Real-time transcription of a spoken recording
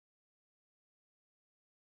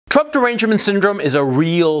Trump derangement syndrome is a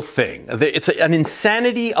real thing. It's an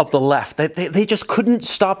insanity of the left. They just couldn't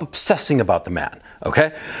stop obsessing about the man,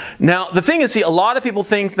 okay? Now, the thing is, see, a lot of people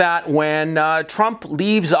think that when Trump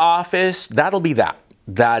leaves office, that'll be that.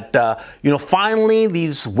 You know, finally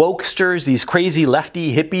these wokesters, these crazy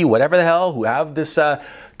lefty, hippie, whatever the hell, who have this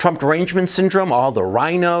Trump derangement syndrome, all the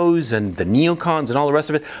rhinos and the neocons and all the rest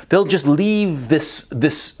of it, they'll just leave this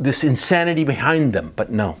insanity behind them.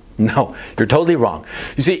 But no, you're totally wrong.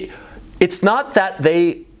 You see, it's not that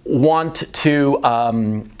they want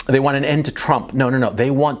an end to Trump. No.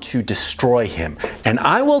 They want to destroy him. And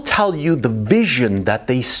I will tell you the vision that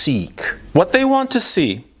they seek. What they want to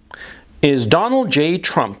see is Donald J.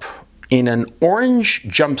 Trump in an orange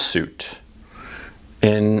jumpsuit,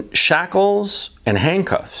 in shackles and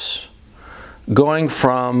handcuffs, going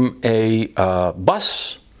from a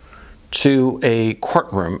bus to a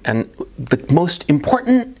courtroom. And the most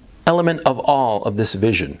important element of all of this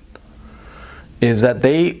vision is that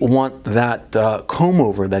they want that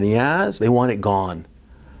comb-over that he has, they want it gone.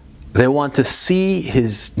 They want to see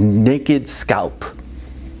his naked scalp.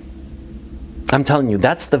 I'm telling you,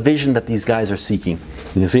 that's the vision that these guys are seeking.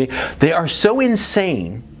 You see, they are so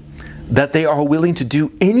insane that they are willing to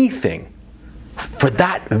do anything for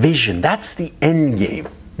that vision. That's the end game.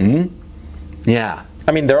 Yeah.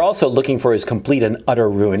 I mean, they're also looking for his complete and utter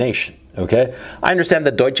ruination. Okay, I understand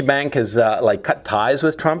that Deutsche Bank has cut ties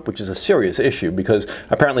with Trump, which is a serious issue because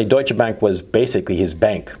apparently Deutsche Bank was basically his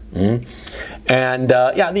bank. And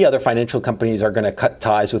yeah, the other financial companies are going to cut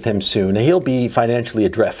ties with him soon. He'll be financially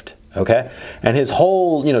adrift. Okay, and his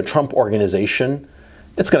whole Trump organization,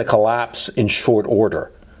 it's going to collapse in short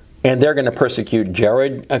order. And they're going to persecute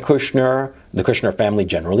Jared Kushner, the Kushner family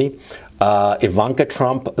generally, Ivanka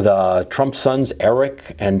Trump, the Trump sons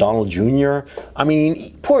Eric and Donald Jr. I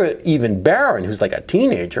mean, poor even Barron, who's like a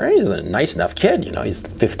teenager. He's a nice enough kid, he's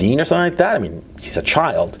 15 or something like that. I mean, he's a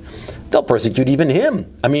child. They'll persecute even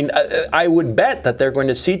him. I mean, I would bet that they're going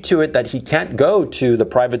to see to it that he can't go to the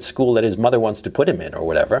private school that his mother wants to put him in or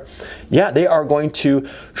whatever. Yeah, they are going to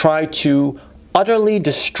try to utterly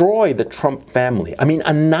destroy the Trump family. I mean,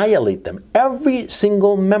 annihilate them. Every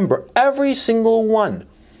single member, every single one.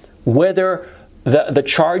 Whether the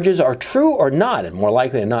charges are true or not, and more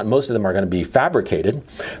likely than not, most of them are going to be fabricated,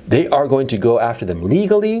 they are going to go after them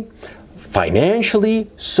legally, financially,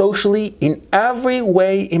 socially, in every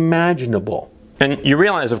way imaginable. And you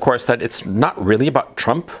realize, of course, that it's not really about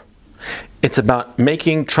Trump. It's about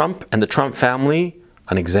making Trump and the Trump family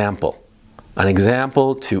an example. An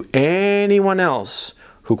example to anyone else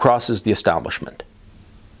who crosses the establishment.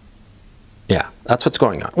 Yeah, that's what's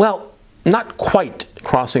going on. Well, not quite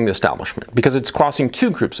crossing the establishment, because it's crossing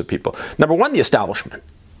two groups of people. Number one, the establishment.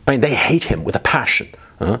 I mean, they hate him with a passion.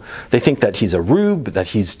 They think that he's a rube, that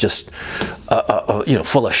he's just,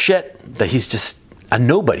 full of shit, that he's just a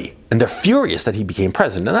nobody. And they're furious that he became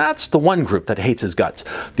president. And that's the one group that hates his guts.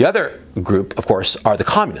 The other group, of course, are the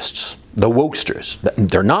communists, the wokesters.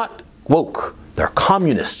 They're not woke, they're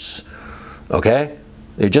communists. Okay?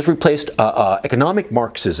 They just replaced economic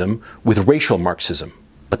Marxism with racial Marxism.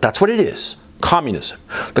 But that's what it is, communism.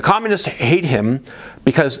 The communists hate him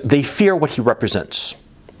because they fear what he represents.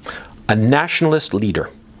 A nationalist leader.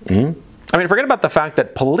 I mean, forget about the fact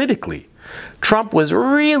that politically, Trump was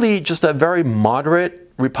really just a very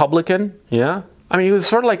moderate Republican, yeah? I mean, he was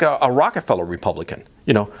sort of like a Rockefeller Republican,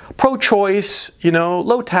 pro-choice,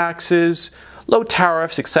 low taxes, low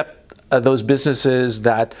tariffs, except those businesses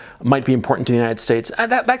that might be important to the United States,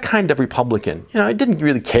 that kind of Republican. He didn't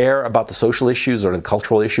really care about the social issues or the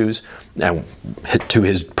cultural issues, and to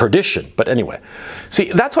his perdition. But anyway,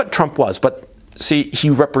 see, that's what Trump was. But see, he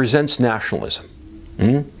represents nationalism.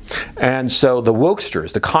 And so the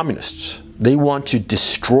wokesters, the communists, they want to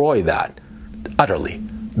destroy that utterly.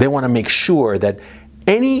 They want to make sure that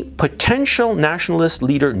any potential nationalist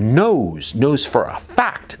leader knows for a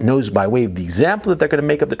fact, knows by way of the example that they're going to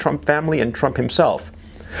make of the Trump family and Trump himself,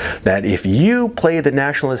 that if you play the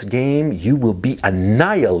nationalist game, you will be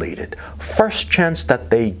annihilated. First chance that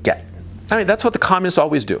they get. I mean, that's what the communists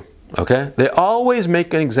always do, okay? They always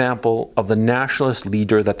make an example of the nationalist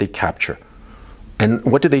leader that they capture. And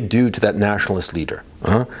what do they do to that nationalist leader?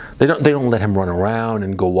 They don't let him run around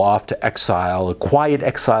and go off to exile, a quiet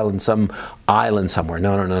exile in some island somewhere.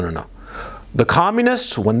 No. The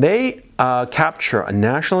communists, when they capture a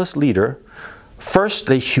nationalist leader, first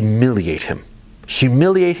they humiliate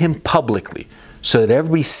him publicly so that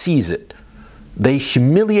everybody sees it. They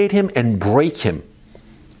humiliate him and break him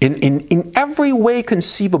in every way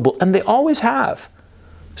conceivable, and they always have.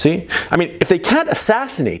 See? I mean, if they can't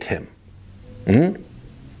assassinate him,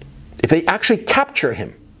 if they actually capture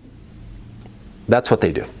him, that's what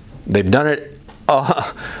they do. They've done it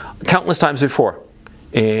countless times before.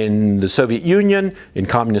 In the Soviet Union, in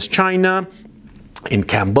Communist China, in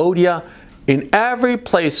Cambodia, in every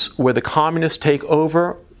place where the communists take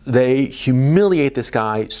over, they humiliate this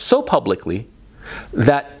guy so publicly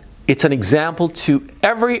that it's an example to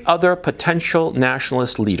every other potential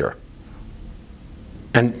nationalist leader.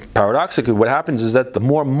 And paradoxically, what happens is that the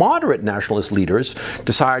more moderate nationalist leaders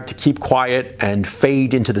decide to keep quiet and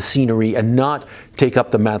fade into the scenery and not take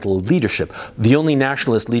up the mantle of leadership. The only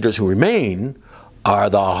nationalist leaders who remain are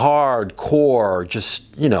the hardcore,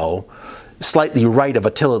 just, you know, slightly right of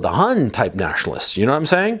Attila the Hun type nationalists. You know what I'm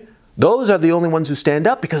saying? Those are the only ones who stand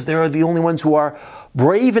up because they're the only ones who are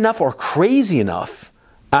brave enough or crazy enough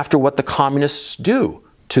after what the communists do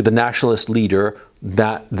to the nationalist leader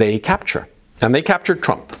that they capture. And they captured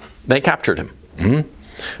Trump. They captured him.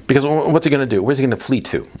 Because what's he going to do? Where's he going to flee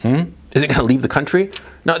to? Is he going to leave the country?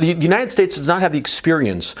 Now, the United States does not have the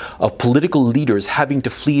experience of political leaders having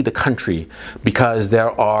to flee the country because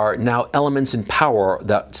there are now elements in power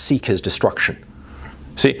that seek his destruction.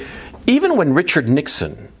 See, even when Richard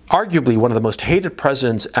Nixon, arguably one of the most hated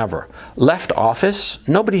presidents ever, left office,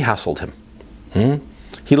 nobody hassled him.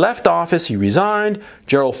 He left office, he resigned,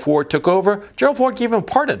 Gerald Ford took over. Gerald Ford gave him a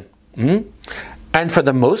pardon. And for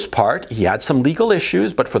the most part, he had some legal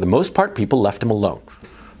issues, but for the most part, people left him alone.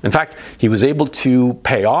 In fact, he was able to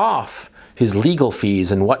pay off his legal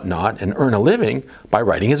fees and whatnot and earn a living by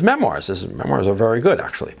writing his memoirs. His memoirs are very good,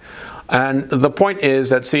 actually. And the point is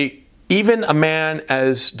that, see, even a man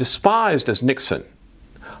as despised as Nixon,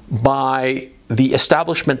 by the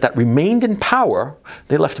establishment that remained in power,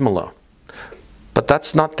 they left him alone. But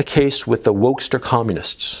that's not the case with the wokester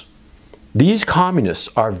communists. These communists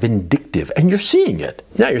are vindictive, and you're seeing it.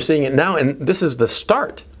 Yeah, you're seeing it now, and this is the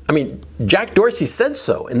start. I mean, Jack Dorsey said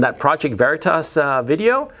so in that Project Veritas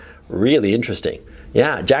video. Really interesting.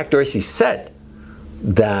 Yeah, Jack Dorsey said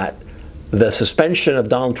that the suspension of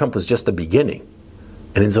Donald Trump was just the beginning.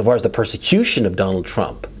 And insofar as the persecution of Donald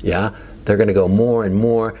Trump, yeah, they're going to go more and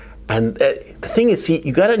more. And the thing is, see,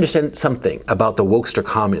 you got to understand something about the wokester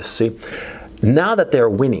communists. See, now that they're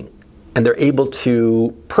winning, and they're able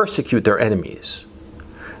to persecute their enemies,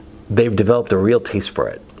 they've developed a real taste for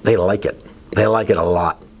it. They like it. They like it a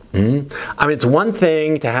lot. I mean, it's one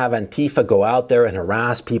thing to have Antifa go out there and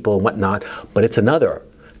harass people and whatnot, but it's another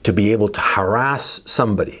to be able to harass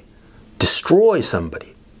somebody, destroy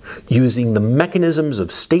somebody, using the mechanisms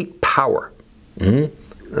of state power.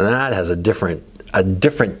 That has a different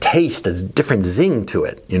taste, a different zing to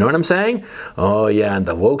it. You know what I'm saying? Oh yeah, and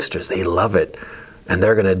the wokesters, they love it. And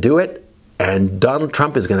they're going to do it, and Donald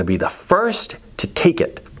Trump is going to be the first to take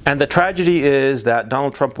it. And the tragedy is that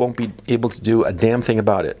Donald Trump won't be able to do a damn thing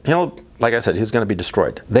about it. You know, like I said, he's going to be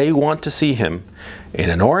destroyed. They want to see him in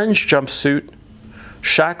an orange jumpsuit,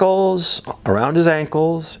 shackles around his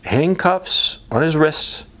ankles, handcuffs on his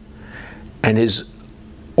wrists, and his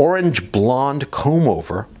orange blonde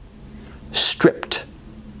comb-over stripped.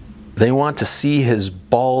 They want to see his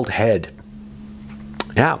bald head.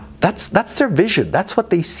 Yeah, that's their vision. That's what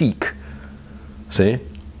they seek. See?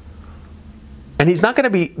 And he's not going to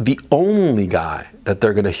be the only guy that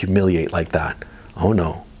they're going to humiliate like that. Oh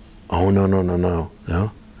no. Oh no, no, no, no.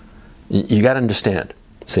 No. You got to understand.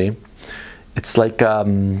 See? It's like,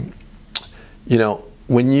 you know,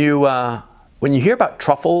 when you hear about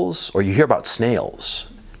truffles or you hear about snails,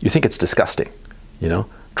 you think it's disgusting. You know?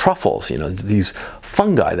 Truffles, you know, these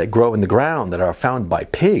fungi that grow in the ground that are found by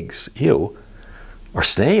pigs. Ew. Or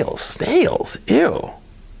snails, ew,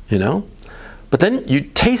 you know? But then you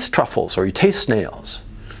taste truffles or you taste snails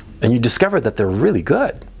and you discover that they're really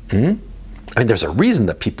good. I mean, there's a reason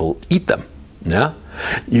that people eat them, yeah?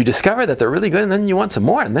 You discover that they're really good and then you want some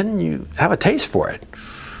more and then you have a taste for it.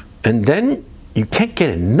 And then you can't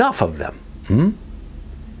get enough of them.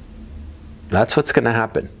 That's what's going to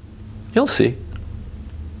happen. You'll see.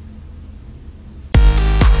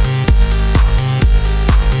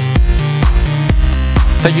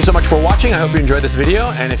 Thank you so much for watching. I hope you enjoyed this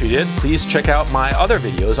video, and if you did, please check out my other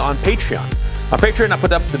videos on Patreon. On Patreon, I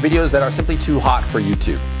put up the videos that are simply too hot for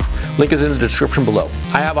YouTube. Link is in the description below.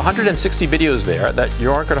 I have 160 videos there that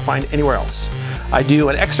you aren't going to find anywhere else. I do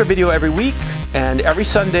an extra video every week, and every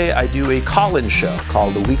Sunday I do a call-in show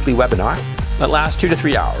called the Weekly Webinar that lasts 2 to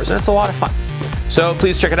 3 hours, and it's a lot of fun. So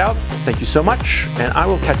please check it out. Thank you so much, and I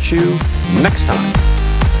will catch you next time.